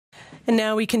And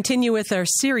now we continue with our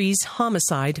series,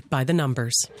 Homicide by the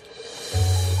Numbers.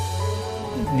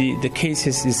 The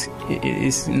cases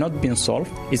is not being solved.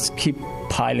 It's keep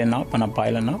piling up and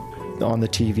piling up. On the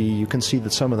TV, you can see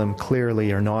that some of them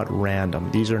clearly are not random.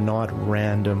 These are not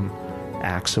random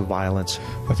acts of violence.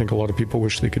 I think a lot of people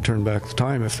wish they could turn back the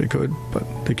time if they could, but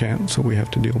they can't, so we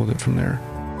have to deal with it from there.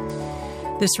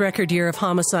 This record year of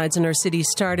homicides in our city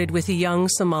started with a young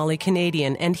Somali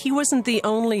Canadian, and he wasn't the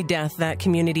only death that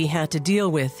community had to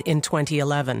deal with in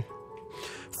 2011.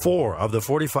 4 of the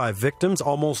 45 victims,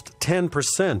 almost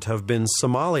 10%, have been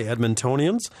Somali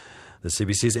Edmontonians. The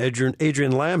CBC's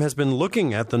Adrian Lamb has been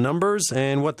looking at the numbers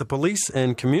and what the police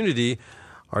and community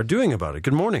are doing about it.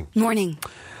 Good morning. Morning.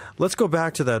 Let's go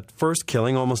back to that first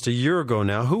killing almost a year ago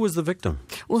now. Who was the victim?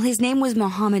 Well, his name was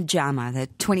Mohammed Jama, the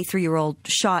 23-year-old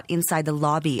shot inside the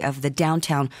lobby of the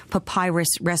downtown Papyrus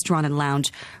Restaurant and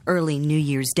Lounge early New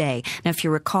Year's Day. Now, if you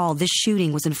recall, this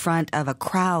shooting was in front of a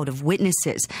crowd of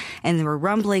witnesses, and there were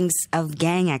rumblings of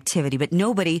gang activity, but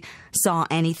nobody saw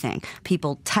anything.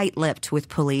 People tight-lipped with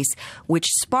police, which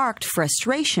sparked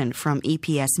frustration from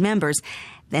EPS members,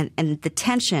 and the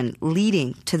tension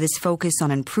leading to this focus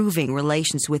on improving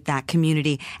relations with that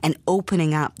community and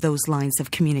opening up those lines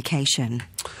of communication.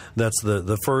 That's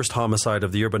the first homicide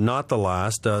of the year, but not the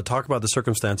last. Talk about the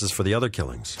circumstances for the other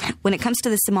killings. When it comes to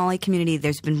the Somali community,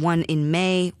 there's been one in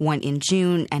May, one in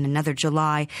June, and another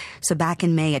July. So back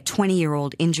in May, a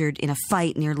 20-year-old injured in a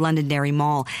fight near Londonderry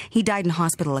Mall. He died in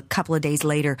hospital a couple of days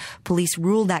later. Police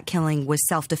ruled that killing was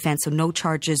self-defense, so no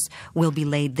charges will be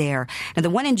laid there. Now, the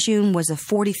one in June was a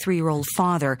 43-year-old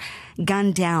father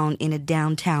gunned down in a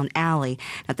downtown alley.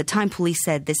 At the time, police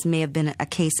said this may have been a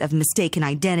case of mistaken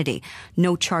identity.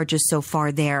 No charges so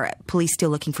far there. Police still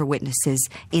looking for witnesses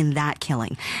in that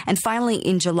killing. And finally,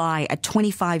 in July, a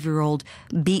 25-year-old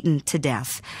beaten to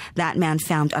death. That man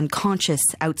found unconscious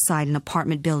outside an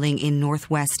apartment building in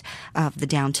northwest of the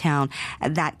downtown.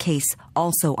 That case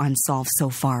also unsolved so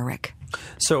far, Rick.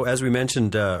 So, as we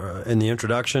mentioned in the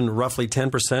introduction, roughly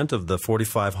 10% of the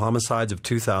 45 homicides of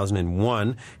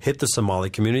 2001 hit the Somali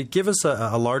community. Give us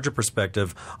a larger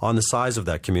perspective on the size of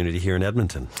that community here in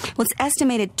Edmonton. Well, it's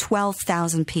estimated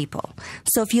 12,000 people.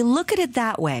 So if you look at it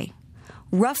that way,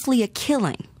 roughly a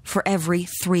killing for every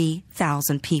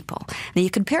 3,000 people. Now, you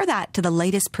compare that to the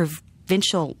latest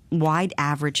provincial-wide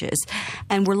averages,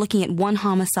 and we're looking at one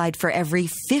homicide for every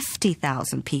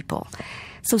 50,000 people.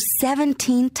 So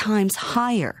 17 times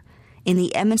higher in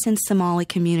the Edmonton Somali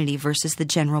community versus the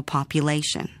general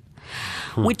population,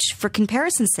 which, for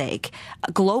comparison's sake,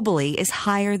 globally is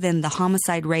higher than the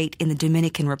homicide rate in the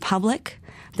Dominican Republic,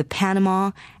 the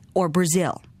Panama, or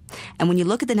Brazil. And when you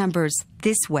look at the numbers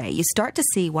this way, you start to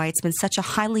see why it's been such a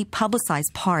highly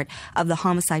publicized part of the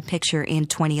homicide picture in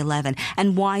 2011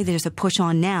 and why there's a push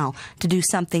on now to do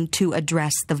something to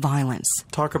address the violence.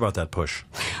 Talk about that push.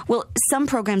 Well, some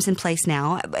programs in place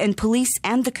now, and police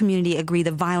and the community agree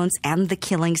the violence and the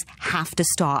killings have to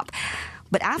stop.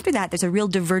 But after that, there's a real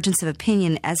divergence of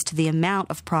opinion as to the amount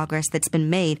of progress that's been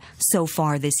made so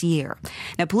far this year.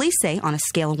 Now, police say on a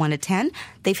scale of 1 to 10,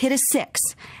 they've hit a 6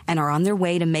 and are on their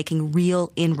way to making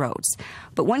real inroads.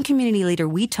 But one community leader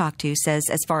we talked to says,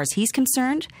 as far as he's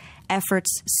concerned,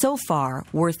 efforts so far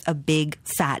worth a big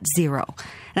fat 0.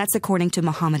 That's according to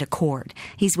Mohammed Accord.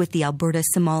 He's with the Alberta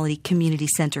Somali Community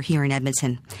Centre here in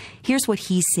Edmonton. Here's what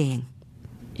he's seeing.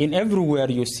 In everywhere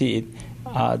you see it,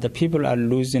 the people are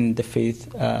losing the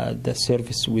faith, the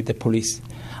service with the police.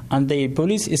 And the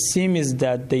police, it seems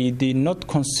that they did not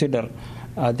consider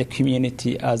the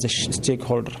community as a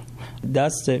stakeholder.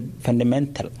 That's the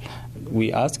fundamental.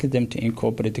 We ask them to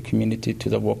incorporate the community to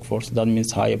the workforce. That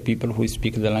means hire people who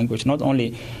speak the language, not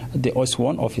only the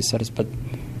OS1 officers, but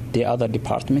the other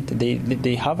department.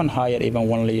 They haven't hired even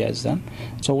one liaison.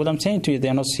 So what I'm saying to you,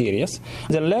 they're not serious.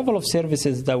 The level of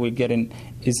services that we're getting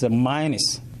is a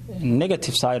minus,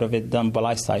 negative side of it than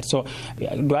plus side. So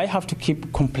do I have to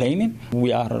keep complaining?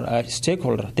 We are a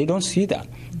stakeholder. They don't see that.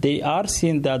 They are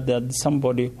seeing that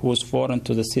somebody who is foreign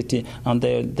to the city and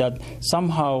that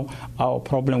somehow our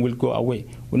problem will go away.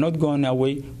 We're not going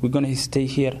away. We're going to stay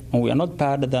here, and we are not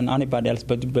better than anybody else,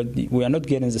 but we are not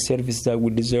getting the service that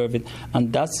we deserve it.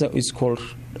 And that's is called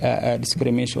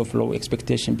discrimination of low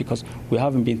expectation because we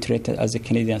haven't been treated as a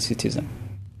Canadian citizen.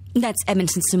 That's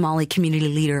Edmonton Somali community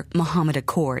leader Mohammed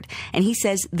Accord. And he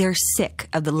says they're sick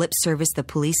of the lip service the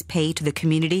police pay to the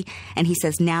community. And he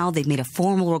says now they've made a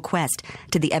formal request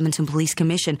to the Edmonton Police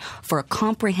Commission for a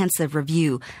comprehensive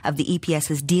review of the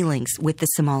EPS's dealings with the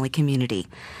Somali community.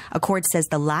 Accord says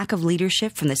the lack of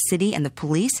leadership from the city and the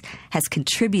police has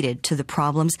contributed to the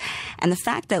problems. And the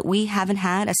fact that we haven't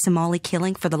had a Somali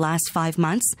killing for the last 5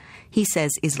 months, he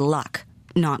says, is luck,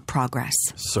 not progress.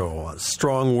 So,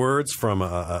 strong words from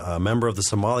a member of the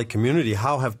Somali community.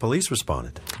 How have police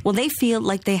responded? Well, they feel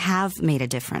like they have made a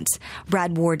difference.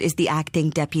 Brad Ward is the acting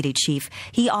deputy chief.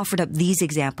 He offered up these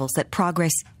examples that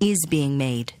progress is being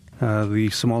made. The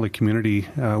Somali community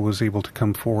was able to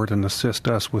come forward and assist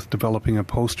us with developing a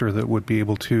poster that would be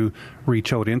able to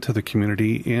reach out into the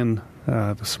community in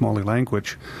the Somali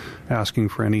language, asking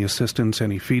for any assistance,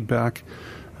 any feedback.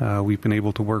 We've been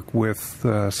able to work with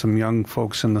some young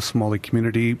folks in the Somali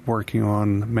community, working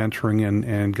on mentoring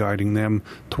and guiding them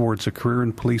towards a career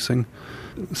in policing.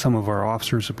 Some of our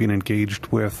officers have been engaged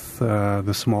with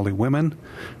the Somali women,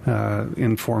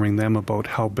 informing them about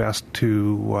how best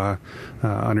to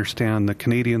understand the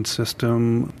Canadian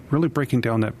system, really breaking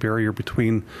down that barrier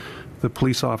between the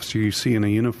police officer you see in a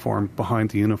uniform.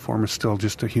 Behind the uniform is still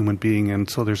just a human being, and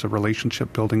so there's a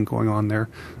relationship building going on there.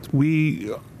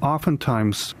 We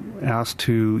oftentimes ask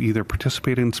to either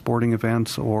participate in sporting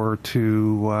events or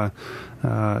to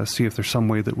see if there's some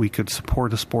way that we could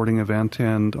support a sporting event,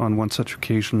 and on one such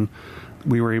occasion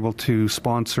we were able to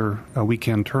sponsor a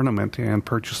weekend tournament and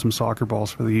purchase some soccer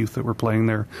balls for the youth that were playing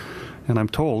there. And I'm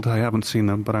told, I haven't seen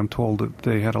them, but I'm told that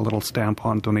they had a little stamp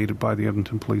on donated by the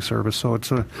Edmonton Police Service. So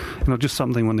it's just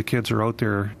something when the kids are out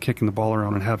there kicking the ball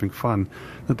around and having fun,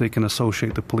 that they can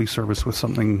associate the police service with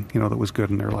something, that was good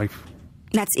in their life.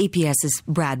 That's EPS's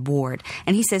Brad Ward.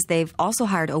 And he says they've also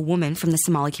hired a woman from the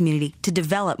Somali community to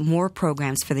develop more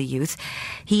programs for the youth.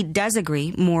 He does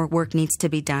agree more work needs to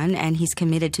be done, and he's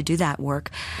committed to do that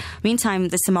work. Meantime,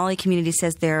 the Somali community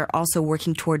says they're also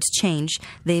working towards change.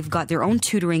 They've got their own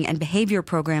tutoring and behavior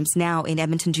programs now in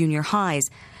Edmonton junior highs,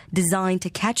 designed to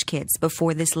catch kids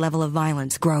before this level of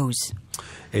violence grows.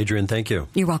 Adrienne, thank you.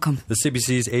 You're welcome. The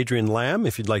CBC's Adrienne Lamb.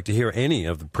 If you'd like to hear any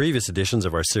of the previous editions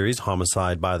of our series,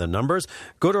 Homicide by the Numbers,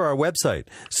 go to our website,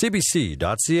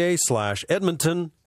 cbc.ca/Edmonton